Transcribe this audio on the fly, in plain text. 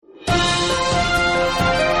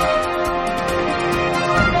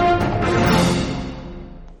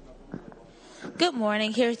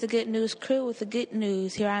morning. Here's the Good News crew with the good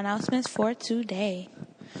news. Here are announcements for today.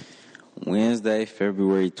 Wednesday,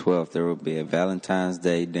 February 12th, there will be a Valentine's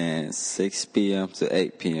Day dance, 6 p.m. to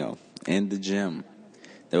 8 p.m. in the gym.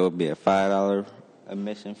 There will be a $5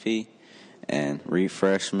 admission fee, and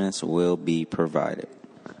refreshments will be provided.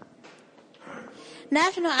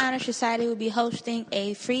 National Honor Society will be hosting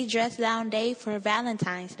a free dress down day for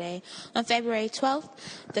Valentine's Day on February 12th.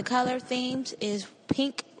 The color themes is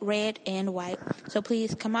pink, red, and white. So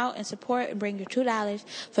please come out and support and bring your $2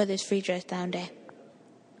 for this free dress down day.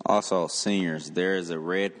 Also, seniors, there is a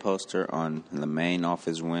red poster on the main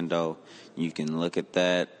office window. You can look at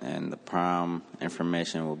that, and the prom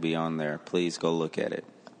information will be on there. Please go look at it.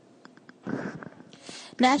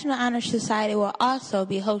 National Honor Society will also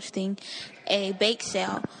be hosting a bake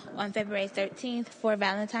sale on February 13th for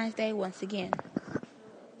Valentine's Day once again.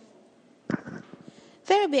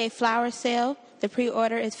 There will be a flower sale. The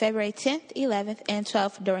pre-order is February 10th, 11th, and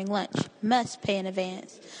 12th during lunch. Must pay in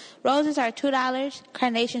advance. Roses are $2,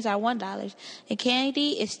 carnations are $1, and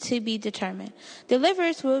candy is to be determined.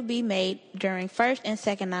 Deliveries will be made during first and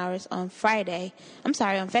second hours on February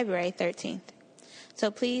 13th. So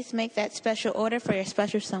please make that special order for your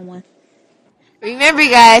special someone. Remember,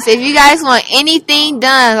 guys, if you guys want anything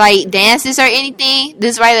done, like dances or anything,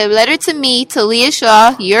 just write a letter to me, to Leah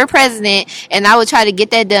Shaw, your president, and I will try to get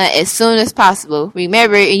that done as soon as possible.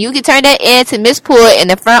 Remember, and you can turn that in to Miss Poole in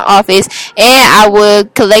the front office, and I will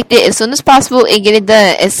collect it as soon as possible and get it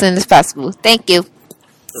done as soon as possible. Thank you.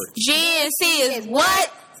 GNC is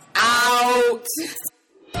what? Out.